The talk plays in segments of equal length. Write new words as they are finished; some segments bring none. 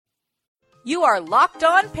You are Locked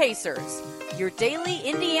On Pacers, your daily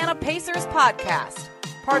Indiana Pacers podcast,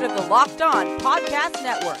 part of the Locked On Podcast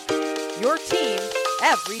Network, your team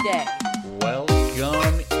every day.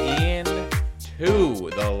 Welcome in to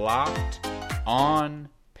the Locked On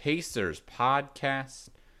Pacers podcast.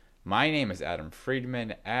 My name is Adam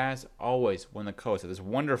Friedman, as always, one of the co-hosts of this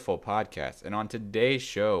wonderful podcast. And on today's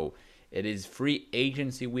show, it is free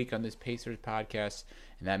agency week on this Pacers podcast,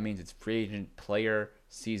 and that means it's free agent player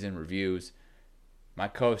season reviews. My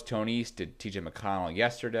co-host Tony East did TJ McConnell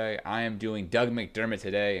yesterday. I am doing Doug McDermott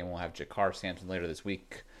today, and we'll have Jakar Sampson later this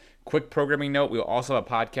week. Quick programming note, we will also have a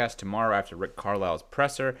podcast tomorrow after Rick Carlisle's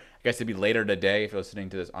presser. I guess it'd be later today if you're listening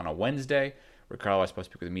to this on a Wednesday. Rick Carlisle is supposed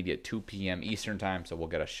to speak with the media at 2 p.m. Eastern time, so we'll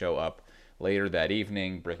get a show up later that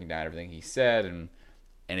evening, breaking down everything he said and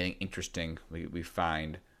anything interesting we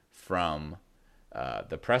find from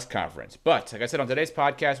the press conference. But like I said, on today's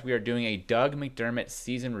podcast, we are doing a Doug McDermott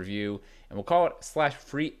season review, and we'll call it /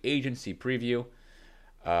 free agency preview.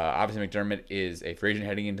 Obviously, McDermott is a free agent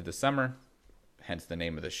heading into the summer, hence the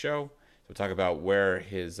name of the show. So we'll talk about where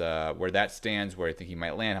that stands, where I think he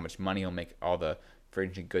might land, how much money he'll make, all the free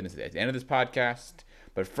agent goodness at the end of this podcast.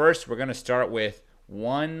 But first, we're going to start with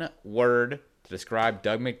one word to describe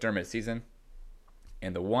Doug McDermott's season,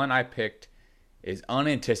 and the one I picked is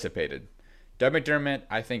unanticipated. Doug McDermott,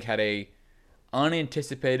 I think, had a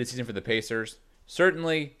unanticipated season for the Pacers.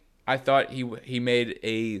 Certainly, I thought he made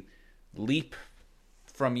a leap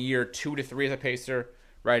from year 2 to 3 as a Pacer.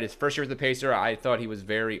 Right, his first year as a Pacer, I thought he was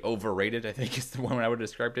very overrated, I think is the one I would have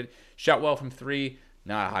described it. Shot well from 3,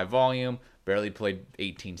 not high volume, barely played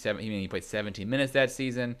 17. He played 17 minutes that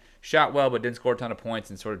season. Shot well, but didn't score a ton of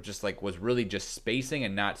points, and sort of just like was really just spacing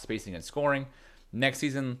and not spacing and scoring. Next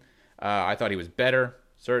season, I thought he was better,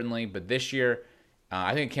 certainly, but this year,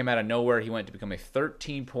 I think it came out of nowhere. He went to become a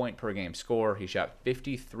 13-point per game scorer. He shot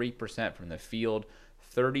 53% from the field,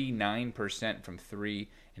 39% from 3,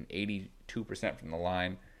 and 82% from the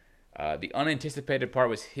line. The unanticipated part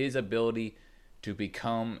was his ability to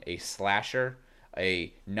become a slasher,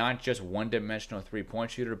 a not just one-dimensional three-point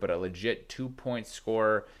shooter, but a legit 2-point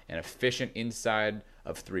scorer, an efficient inside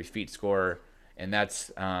of 3 feet scorer. And that's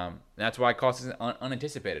why I call this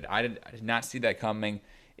unanticipated. I did not see that coming.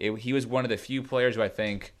 He was one of the few players who there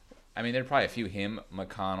are probably a few, him,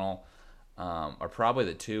 McConnell, are probably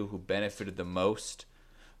the two who benefited the most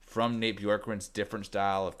from Nate Bjorkgren's different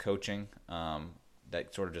style of coaching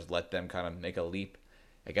that sort of just let them kind of make a leap.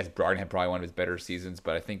 I guess Brogdon had probably one of his better seasons,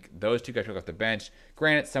 but I think those two guys took off the bench.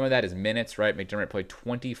 Granted, some of that is minutes, right? McDermott played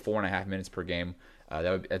 24.5 minutes per game.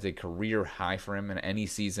 That's a career high for him in any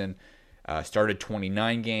season. Started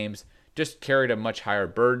 29 games. Just carried a much higher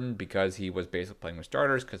burden because he was basically playing with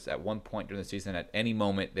starters, because at one point during the season, at any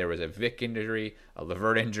moment, there was a Vic injury, a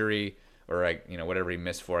LeVert injury, or whatever he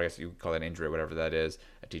missed for. I guess you would call that injury, whatever that is.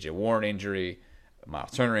 A TJ Warren injury, a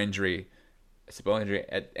Miles Turner injury, a Sabonis injury.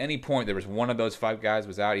 At any point, there was one of those 5 guys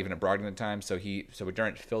was out, even at Brogdon at the time. So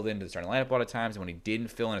McDermott filled into the starting lineup a lot of times, and when he didn't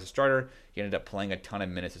fill in as a starter, he ended up playing a ton of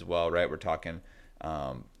minutes as well, right? We're talking,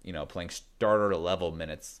 playing starter level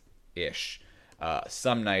minutes-ish.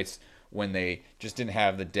 Some nights when they just didn't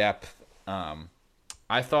have the depth.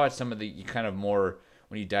 I thought some of the kind of more,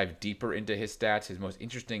 when you dive deeper into his stats, his most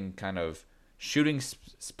interesting kind of shooting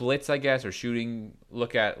splits, I guess, or shooting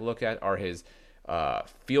look at are his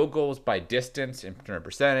field goals by distance in terms of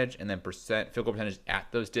percentage, and then field goal percentage at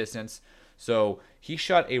those distance. So he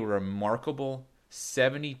shot a remarkable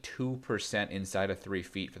 72% inside of 3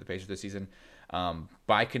 feet for the Pacers this season.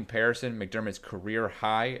 By comparison, McDermott's career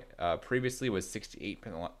high previously was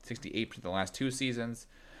 68% the last 2 seasons.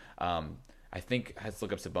 I think I have to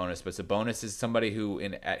look up Sabonis, but Sabonis is somebody who,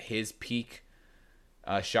 at his peak,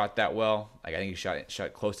 shot that well. I think he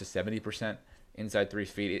shot close to 70% inside 3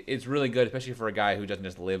 feet. It's really good, especially for a guy who doesn't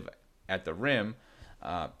just live at the rim.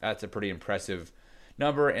 That's a pretty impressive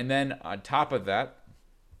number. And then on top of that,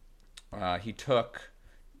 he took,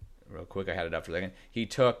 real quick, I had it up for a second. He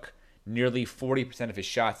took nearly 40% of his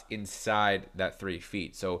shots inside that 3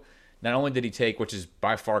 feet. So not only did he take, which is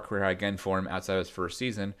by far career high again for him outside of his first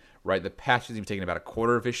season, right? The past season, he's taken about a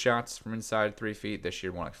quarter of his shots from inside 3 feet. This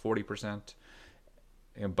year, more like 40%.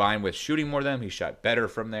 Combined with shooting more than him, he shot better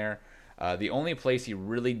from there. The only place he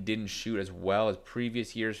really didn't shoot as well as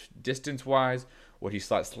previous years, distance-wise, what he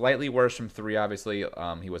shot slightly worse from 3, obviously.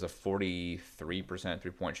 He was a 43%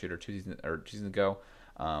 three-point shooter 2 seasons ago.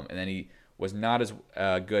 And then he was not as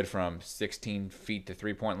good from 16 feet to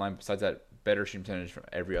three-point line. Besides that, better shooting percentage from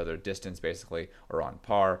every other distance, basically, or on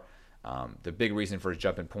par. The big reason for his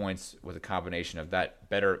jump in points was a combination of that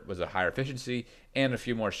was a higher efficiency and a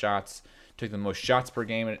few more shots. Took the most shots per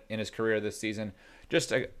game in his career this season.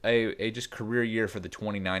 just a just career year for the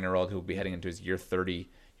 29-year-old who will be heading into his year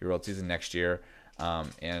 30-year-old season next year.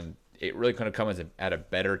 And it really couldn't come at a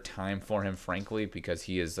better time for him, frankly, because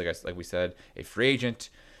he is, like we said, a free agent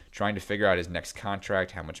trying to figure out his next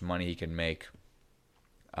contract, how much money he can make,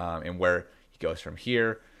 and where he goes from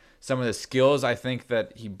here. Some of the skills I think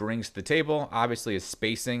that he brings to the table, obviously, is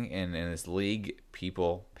spacing. And in this league,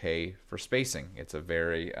 people pay for spacing. It's a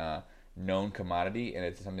very known commodity, and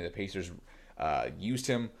it's something the Pacers used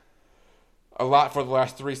him a lot for the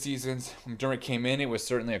last 3 seasons. When McDermott came in, it was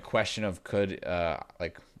certainly a question of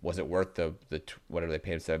was it worth the whatever they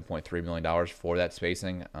paid him, $7.3 million for that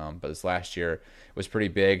spacing? But this last year was pretty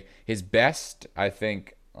big. His best, I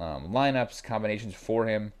think, lineups, combinations for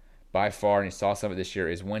him by far, and you saw some of it this year,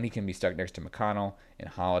 is when he can be stuck next to McConnell and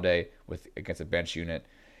Holiday against a bench unit.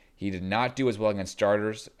 He did not do as well against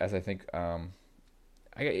starters as I think. I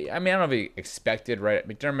don't know if he expected, right?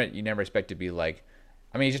 McDermott, you never expect to be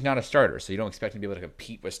he's just not a starter, so you don't expect him to be able to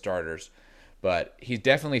compete with starters. But he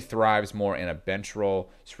definitely thrives more in a bench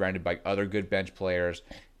role, surrounded by other good bench players,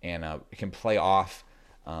 and can play off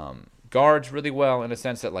guards really well in a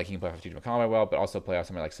sense that he can play off TJ McConnell well, but also play off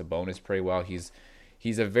somebody like Sabonis pretty well. He's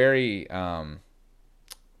a very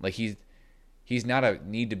he's not a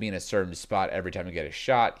need to be in a certain spot every time you get a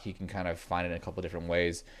shot. He can kind of find it in a couple different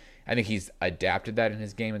ways. I think he's adapted that in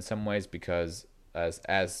his game in some ways because as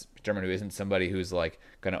McDermott, who isn't somebody who's going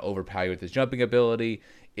to overpower you with his jumping ability,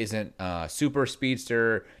 isn't super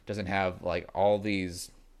speedster, doesn't have all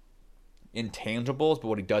these intangibles, but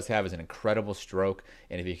what he does have is an incredible stroke,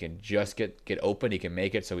 and if he can just get open, he can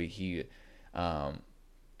make it. So he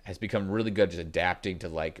has become really good just adapting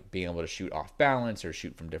to being able to shoot off balance or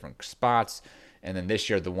shoot from different spots. And then this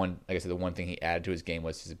year, the one thing he added to his game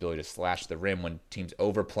was his ability to slash the rim when teams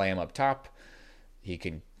overplay him up top. He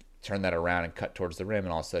can turn that around and cut towards the rim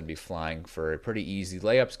and all of a sudden be flying for pretty easy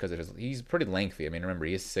layups because he's pretty lengthy. I mean, remember,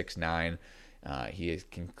 he is 6'9".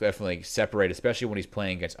 Can definitely separate, especially when he's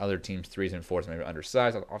playing against other teams' 3s and 4s, maybe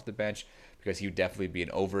undersized off the bench, because he would definitely be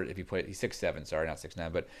if he played. He's 6'7", sorry, not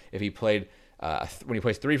 6'9", but if he played when he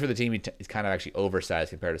plays 3 for the team, he's kind of actually oversized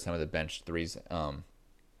compared to some of the bench 3s.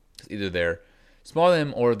 Either they're smaller than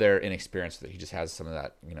him or they're inexperienced. He just has some of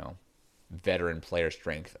that, veteran player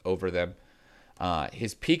strength over them.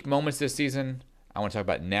 His peak moments this season, I want to talk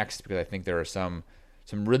about next, because I think there are some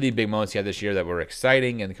really big moments he had this year that were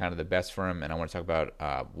exciting and kind of the best for him, and I want to talk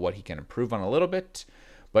about what he can improve on a little bit.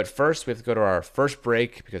 But first, we have to go to our first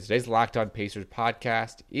break, because today's Locked On Pacers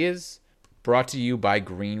podcast is brought to you by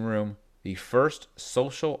Green Room, the first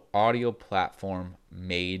social audio platform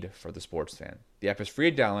made for the sports fan. The app is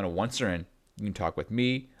free to download, and once you're in, you can talk with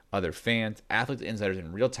me, other fans, athletes, and insiders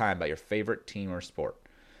in real time about your favorite team or sport.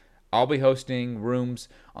 I'll be hosting rooms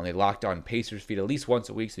on the Locked On Pacers feed at least once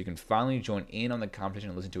a week, so you can finally join in on the competition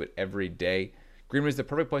and listen to it every day. Green Room is the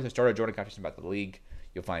perfect place to start a joint conversation about the league.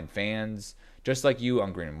 You'll find fans just like you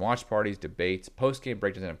on Green Room watch parties, debates, post-game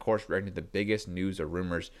breakdowns, and of course, reacting to the biggest news or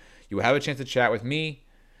rumors. You will have a chance to chat with me,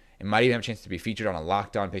 and might even have a chance to be featured on a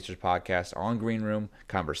Locked On Pacers podcast on Green Room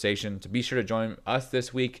Conversation. So be sure to join us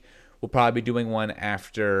this week. We'll probably be doing one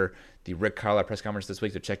after the Rick Carlisle press conference this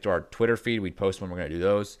week, so check to our Twitter feed. We post when we're going to do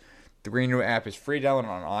those. The Green Room app is free to download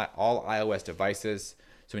on all iOS devices.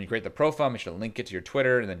 So when you create the profile, make sure to link it to your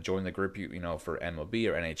Twitter and then join the group, for MLB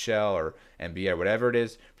or NHL or NBA or whatever it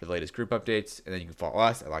is for the latest group updates. And then you can follow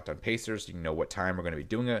us at Locked On Pacers, so you can know what time we're going to be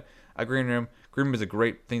doing a Green Room. Green Room is a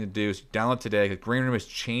great thing to do. So download today, because Green Room is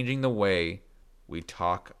changing the way we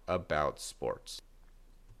talk about sports.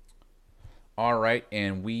 All right,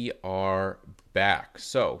 and we are back.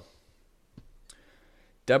 So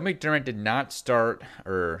Doug McDermott did not start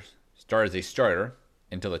as a starter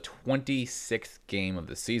until the 26th game of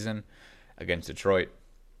the season against Detroit.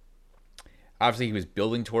 Obviously, he was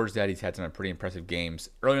building towards that. He's had some pretty impressive games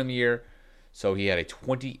earlier in the year. So he had a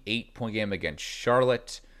 28-point game against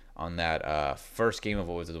Charlotte on that first game of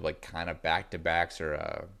what was it, kind of back-to-backs,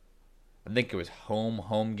 or I think it was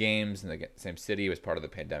home games in the same city. It was part of the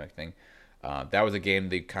pandemic thing. That was a game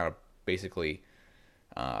they kind of basically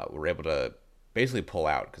were able to pull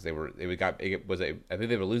out, because I think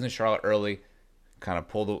they were losing Charlotte early, kind of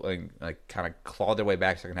kind of clawed their way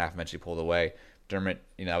back second half, eventually pulled away. Dermott,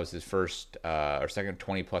 that was his first or second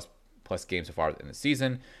 20 plus game so far in the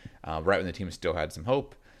season, right when the team still had some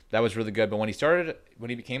hope. That was really good. But when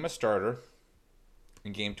he became a starter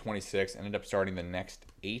in game 26, ended up starting the next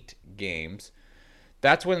 8 games,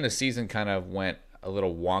 that's when the season kind of went a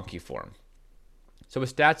little wonky for him. So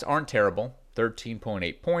his stats aren't terrible.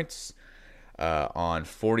 13.8 points on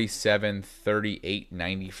 47, 38,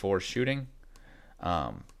 94 shooting.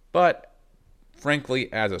 But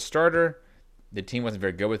frankly, as a starter, the team wasn't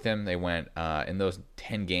very good with him. They went in those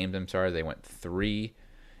 10 games. They went 3-7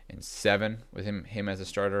 with him as a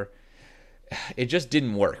starter. It just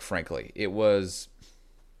didn't work, frankly. He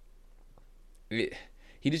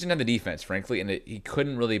just didn't have the defense, frankly, and he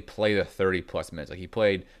couldn't really play the 30-plus minutes. Like, he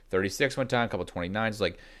played 36 one time, a couple 29s.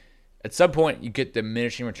 Like, at some point, you get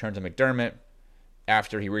diminishing returns on McDermott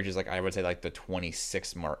after he reaches, like, I would say, like, the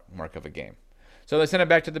 26 mark of a game. So they sent him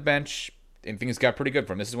back to the bench, and things got pretty good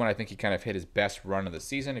for him. This is when I think he kind of hit his best run of the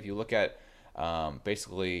season. If you look at,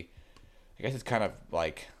 basically, I guess it's kind of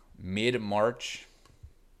like mid-March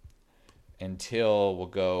until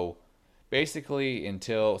so this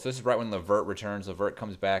is right when LeVert returns. LeVert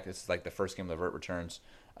comes back. This is like the first game LeVert returns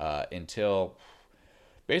until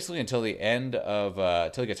the end of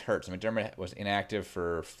until he gets hurt. So McDermott was inactive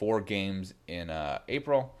for 4 games in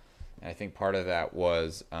April, and I think part of that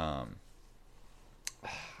was I'm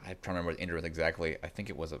trying to remember what the injury was exactly. I think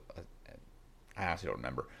it was I honestly don't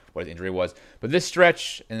remember what his injury was. But this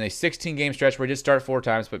stretch, in a 16-game stretch where he did start 4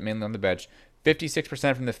 times, but mainly on the bench,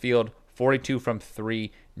 56% from the field, 42 from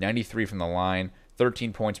 3, 93 from the line,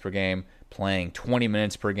 13 points per game, playing 20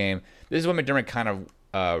 minutes per game. This is when McDermott kind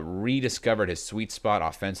of rediscovered his sweet spot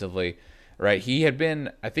offensively, right?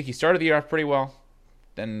 I think he started the year off pretty well.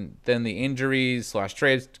 Then the injuries /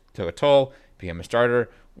 trades took a toll, became a starter,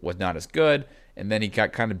 was not as good. And then he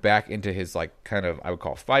got kind of back into his, like, kind of, I would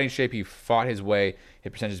call fighting shape. He fought his way,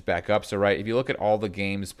 his percentages back up. So, right, if you look at all the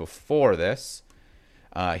games before this,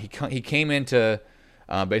 he came into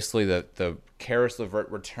basically the Karis LeVert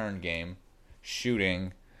return game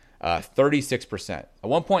shooting 36%. At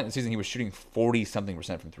one point in the season, he was shooting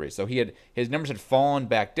 40-something% from 3. So his numbers had fallen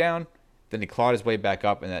back down. Then he clawed his way back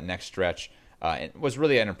up in that next stretch. It was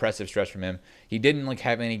really an impressive stretch from him. He didn't, like,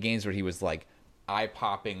 have any games where he was, like,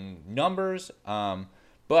 eye-popping numbers.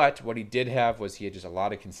 But what he did have was he had just a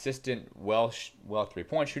lot of consistent, well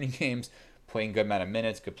three-point shooting games, playing good amount of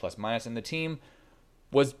minutes, good plus-minus, and the team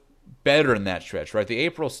was better in that stretch, right? The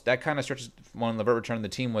April, that kind of stretch when LeVert returned, the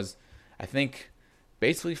team was, I think,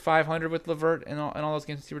 basically 500 with LeVert in all those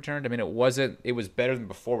games he returned. I mean, it was better than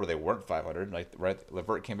before where they weren't 500. Like, right,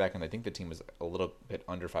 LeVert came back, and I think the team was a little bit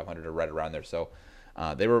under 500 or right around there. So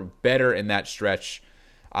they were better in that stretch.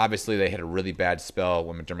 Obviously, they had a really bad spell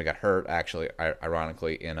when McDermott got hurt, actually,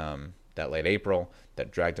 ironically, in that late April that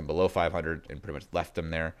dragged him below 500 and pretty much left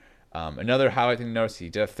them there. Another highlight thing to notice, he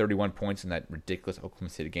did have 31 points in that ridiculous Oklahoma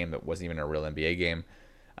City game that wasn't even a real NBA game.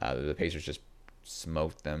 The Pacers just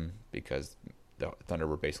smoked them because the Thunder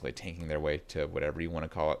were basically tanking their way to whatever you want to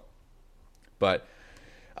call it. But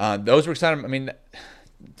those were exciting. I mean,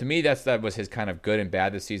 to me, that was his kind of good and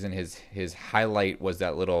bad this season. His highlight was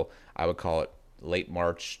that little, I would call it, late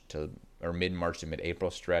March or mid-March to mid-April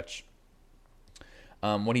stretch.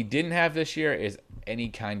 What he didn't have this year is any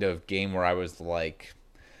kind of game where I was like,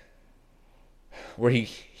 where he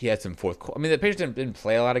had some fourth quarter. I mean, the Pacers didn't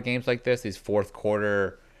play a lot of games like this. These fourth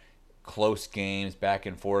quarter close games, back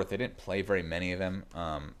and forth. They didn't play very many of them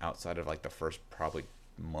outside of like the first probably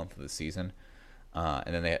month of the season.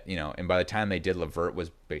 And then and by the time they did, LeVert was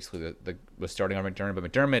basically was starting on McDermott.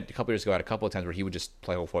 But McDermott a couple years ago had a couple of times where he would just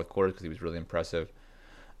play whole fourth quarter because he was really impressive.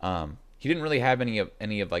 He didn't really have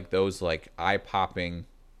any of like those like eye popping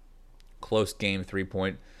close game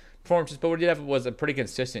 3-point performances. But what he did have was a pretty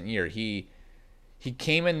consistent year. He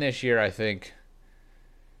came in this year, I think.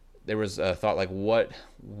 There was a thought like, what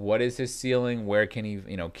is his ceiling? Where can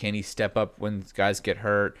he step up when guys get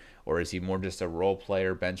hurt, or is he more just a role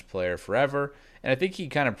player, bench player forever? And I think he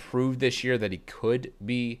kind of proved this year that he could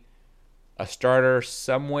be a starter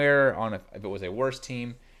somewhere on if it was a worse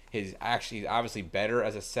team. He's obviously better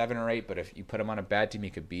as a 7 or 8, but if you put him on a bad team,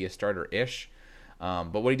 he could be a starter-ish.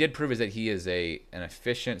 But what he did prove is that he is an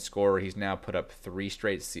efficient scorer. He's now put up 4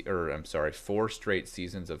 straight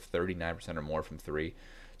seasons of 39% or more from 3.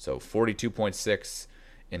 So 42.6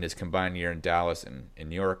 in his combined year in Dallas and in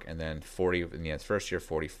New York, and then 40 in his first year,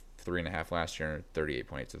 43.5 last year, and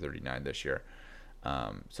 38.8 to 39 this year.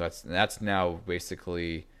 So that's now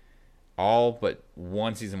basically all but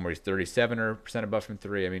one season where he's 37% above from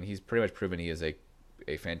 3. I mean, he's pretty much proven he is a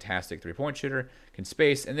fantastic 3-point shooter, can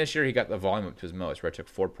space, and this year he got the volume up to his most, where it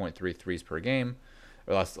took 4.3 threes per game,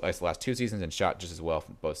 or the last 2 seasons, and shot just as well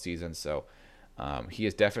from both seasons. So he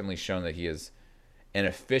has definitely shown that he is an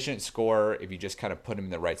efficient scorer if you just kind of put him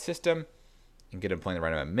in the right system and get him playing the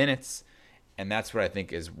right amount of minutes. And that's what I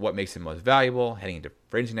think is what makes him most valuable heading into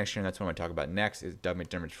free agency next year. And that's what I'm going to talk about next is Doug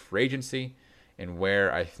McDermott's free agency and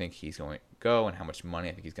where I think he's going to go and how much money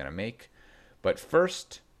I think he's going to make. But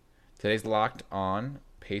first, today's Locked On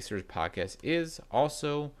Pacers podcast is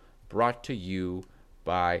also brought to you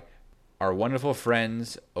by our wonderful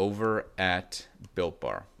friends over at Built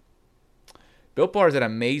Bar. Built Bar is an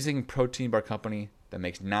amazing protein bar company that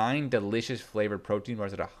makes 9 delicious flavored protein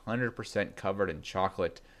bars that are 100% covered in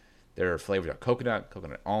chocolate. Their flavors are coconut,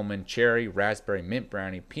 coconut almond, cherry, raspberry, mint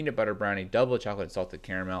brownie, peanut butter brownie, double chocolate, and salted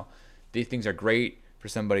caramel. These things are great for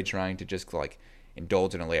somebody trying to just like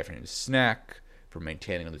indulge in a late afternoon snack, for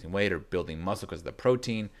maintaining and losing weight or building muscle because of the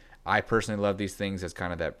protein. I personally love these things as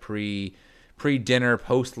kind of that pre-dinner,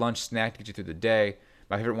 post-lunch snack to get you through the day.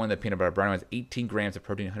 My favorite one, the peanut butter brownie, has 18 grams of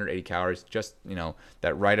protein, 180 calories. Just,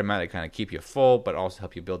 that right amount to kind of keep you full, but also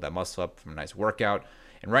help you build that muscle up from a nice workout.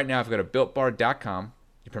 And right now, if you go to BuiltBar.com,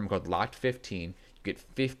 your promo code LOCKED15, you get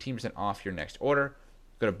 15% off your next order.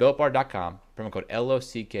 Go to BuiltBar.com, promo code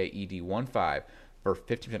LOCKED15 for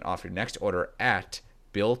 15% off your next order at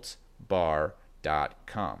BuiltBar.com.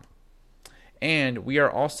 And we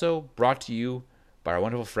are also brought to you by our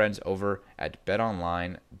wonderful friends over at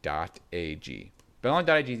BetOnline.ag.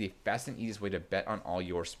 BetOnline.ag is the fastest and easiest way to bet on all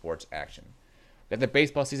your sports action. We've got the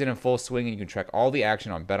baseball season in full swing, and you can track all the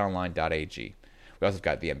action on BetOnline.ag. We also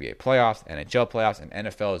got the NBA playoffs, NHL playoffs, and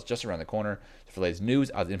NFL is just around the corner. So for the latest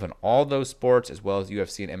news, odds, info on all those sports, as well as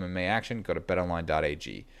UFC and MMA action, go to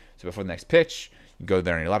BetOnline.ag. So before the next pitch, you go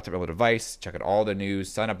there on your laptop or mobile device, check out all the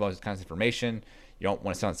news, sign up bonus kinds of information. You don't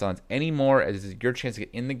want to sell on silence anymore, as this is your chance to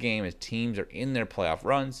get in the game as teams are in their playoff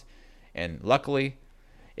runs. And luckily,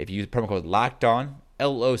 if you use promo code LOCKEDON,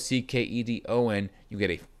 LOCKEDON, you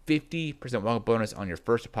get a 50% welcome bonus on your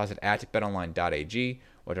first deposit at BetOnline.ag,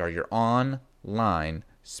 which are your online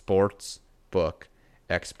sports book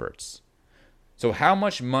experts. So how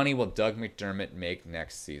much money will Doug McDermott make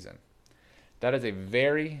next season? That is a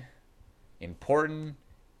very important,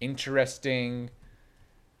 interesting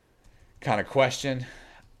kind of question.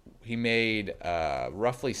 He made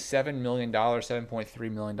roughly $7 million,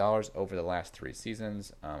 $7.3 million over the last 3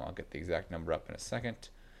 seasons. I'll get the exact number up in a second.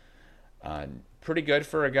 Pretty good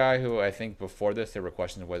for a guy who I think before this there were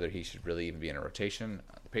questions of whether he should really even be in a rotation.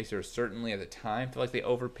 The Pacers certainly at the time feel like they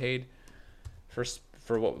overpaid for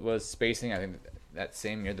what was spacing. I think that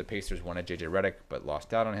same year the Pacers wanted J.J. Redick but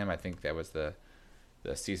lost out on him. I think that was the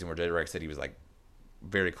season where J.J. Redick said he was like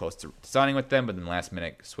very close to signing with them, but then last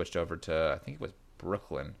minute switched over to, I think it was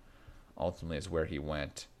Brooklyn, ultimately is where he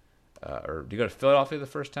went. Or did he go to Philadelphia the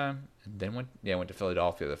first time? And then went to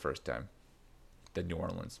Philadelphia the first time. Then New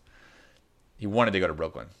Orleans. He wanted to go to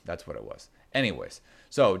Brooklyn. That's what it was. Anyways,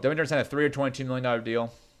 so Doug McDermott signed a 3-year, $22 million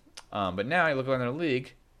deal. But now you look around the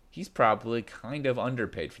league, he's probably kind of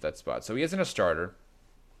underpaid for that spot. So he isn't a starter.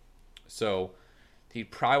 So he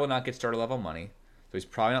probably will not get starter level money. So he's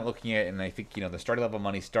probably not looking at, and I think, the starter level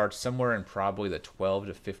money starts somewhere in probably the 12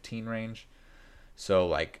 to 15 range. So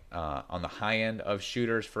like on the high end of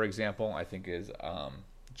shooters, for example, I think is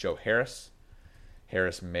Joe Harris.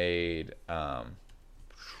 Harris made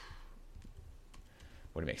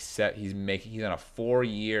what did he make? He's on a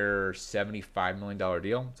 4-year, $75 million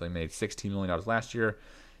deal. So he made $16 million last year,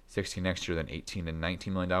 16 next year, then 18 and $19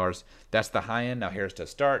 million. That's the high end. Now Harris does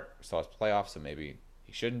start. Saw his playoffs, so maybe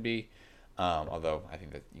he shouldn't be. Although I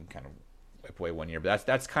think that you can kind of wipe away 1 year, but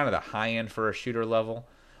that's kind of the high end for a shooter level.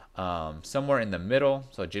 Somewhere in the middle.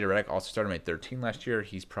 So J.J. Redick also started made 13 last year.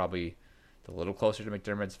 He's probably a little closer to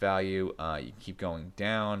McDermott's value. You can keep going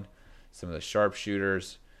down. Some of the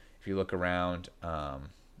sharpshooters, if you look around, you've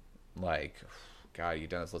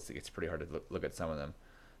done this. Let's see, it's pretty hard to look at some of them.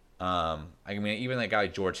 Even that guy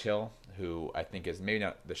George Hill, who I think is maybe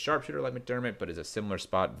not the sharpshooter like McDermott, but is a similar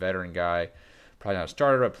spot, veteran guy. Probably not a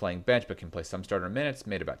starter, but playing bench, but can play some starter minutes.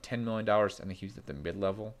 Made about $10 million. I think he was at the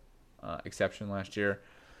mid-level exception last year.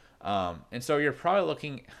 And so you're probably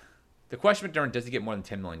looking. The question, McDermott, does he get more than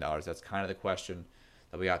 $10 million? That's kind of the question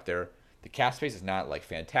that we got there. The cap space is not like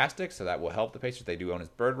fantastic, so that will help the Pacers. They do own his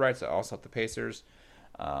bird rights, that also help the Pacers.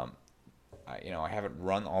 I haven't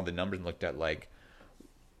run all the numbers and looked at like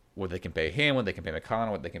what they can pay him, what they can pay McConnell,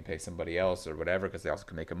 what they can pay somebody else or whatever, because they also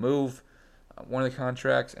can make a move one of the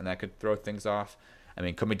contracts, and that could throw things off.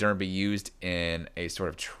 Could McDermott be used in a sort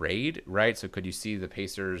of trade, right? So could you see the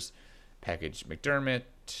Pacers package McDermott,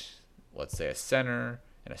 let's say a center,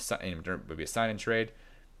 and McDermott would be a sign-in trade?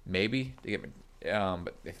 Maybe to get,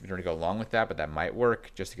 but if McDermott go along with that, but that might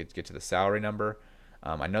work just to get to the salary number.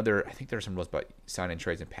 I think there are some rules about sign-in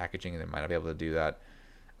trades and packaging, and they might not be able to do that.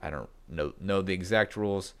 I don't know the exact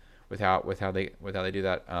rules with how they do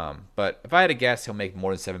that. But if I had to guess, he'll make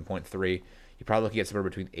more than 7.3. You're probably looking at somewhere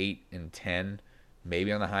between 8 and 10,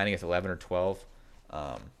 maybe on the high end, he gets 11 or 12.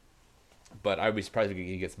 But I would be surprised if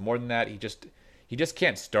he gets more than that. He just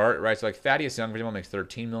can't start, right? So like Thaddeus Young, for example, makes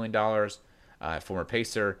 $13 million, former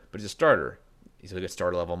Pacer, but he's a starter. He's going to get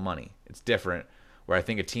starter level money. It's different. where I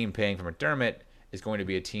think a team paying for McDermott is going to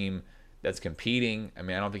be a team that's competing. I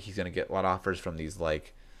mean, I don't think he's going to get a lot of offers from these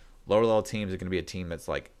like lower level teams. It's going to be a team that's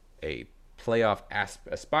like a playoff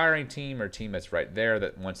aspiring team or a team that's right there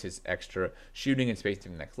that wants his extra shooting and spacing to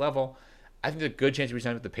the next level. I think there's a good chance he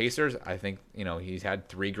resigns with the Pacers. I think, he's had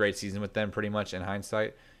 3 great seasons with them pretty much in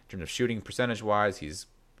hindsight. In terms of shooting percentage wise, he's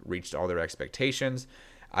reached all their expectations.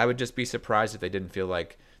 I would just be surprised if they didn't feel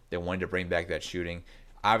like they wanted to bring back that shooting.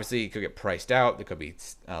 Obviously, it could get priced out. There could be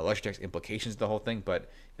luxury tax implications to the whole thing, but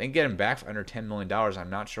if they can get him back for under $10 million,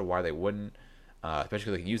 I'm not sure why they wouldn't,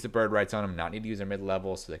 especially if they can use the bird rights on him, not need to use their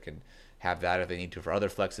mid-level, so they can have that if they need to for other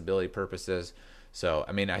flexibility purposes. So,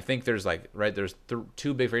 I mean, I think there's there's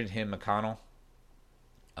 2 big free agents, him, McConnell.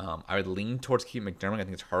 I would lean towards keeping McDermott. I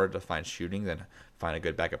think it's harder to find shooting than find a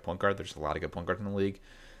good backup point guard. There's a lot of good point guards in the league.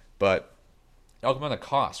 But it'll come on the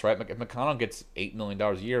cost, right? If McConnell gets $8 million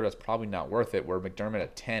a year, that's probably not worth it, where McDermott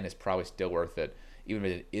at 10 is probably still worth it. Even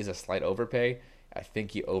if it is a slight overpay, I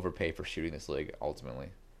think you overpay for shooting this league ultimately.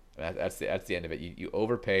 That's the end of it. You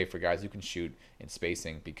overpay for guys who can shoot in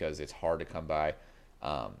spacing because it's hard to come by.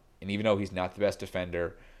 And even though he's not the best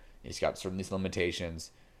defender, he's got certain these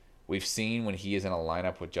limitations. We've seen when he is in a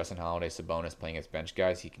lineup with Justin Holiday, Sabonis playing as bench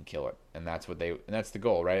guys, he can kill it, and that's the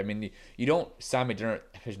goal, right? I mean, you don't sign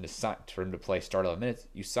McDermott for him to play start 11 minutes.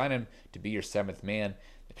 You sign him to be your 7th man,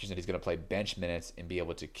 the position that he's going to play bench minutes and be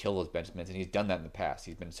able to kill those bench minutes, and he's done that in the past.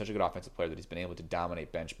 He's been such a good offensive player that he's been able to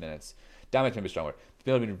dominate bench minutes. Dominate maybe stronger. He's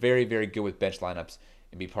been able to be very, very good with bench lineups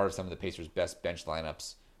and be part of some of the Pacers' best bench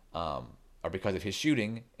lineups, are because of his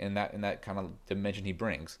shooting and that kind of dimension he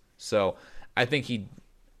brings. So I think he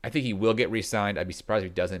will get re-signed. I'd be surprised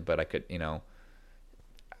if he doesn't, but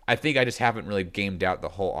I think I just haven't really gamed out the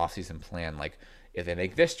whole offseason plan. Like, if they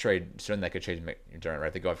make this trade, certainly that could change McDermott,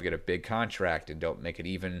 right? They go off to get a big contract and don't make it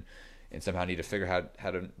even and somehow need to figure out how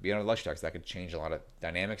to be on a luxury tax. That could change a lot of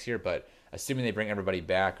dynamics here, but assuming they bring everybody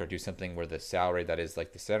back or do something where the salary that is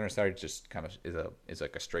like the center salary just kind of is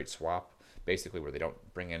like a straight swap, basically, where they don't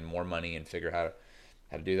bring in more money and figure how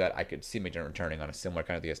to do that, I could see McDermott returning on a similar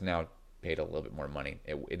kind of thing as now, paid a little bit more money,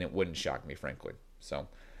 and it wouldn't shock me, frankly. So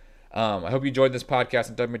I hope you enjoyed this podcast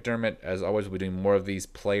on Doug McDermott. As always, we'll be doing more of these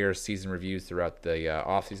player season reviews throughout the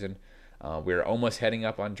offseason. We're almost heading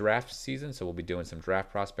up on draft season, so we'll be doing some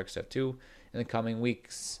draft prospect stuff too in the coming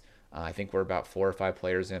weeks. I think we're about 4 or 5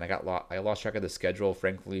 players in. I lost track of the schedule,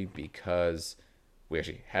 frankly, because we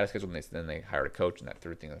actually had a schedule, and then they hired a coach, and that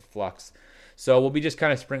threw things in flux. So we'll be just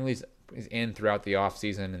kind of sprinkling these in throughout the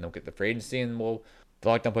offseason, and they'll get the free agency, and the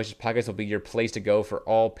Locked On Pacers podcast will be your place to go for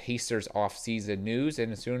all Pacers off-season news,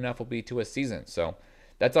 and soon enough will be to a season. So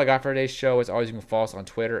that's all I got for today's show. As always, you can follow us on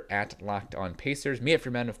Twitter at Locked On Pacers. Me at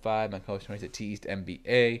Freeman5, my co-host Tony's at T East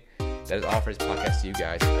NBA. That is all for this podcast. See you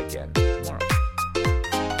guys again tomorrow.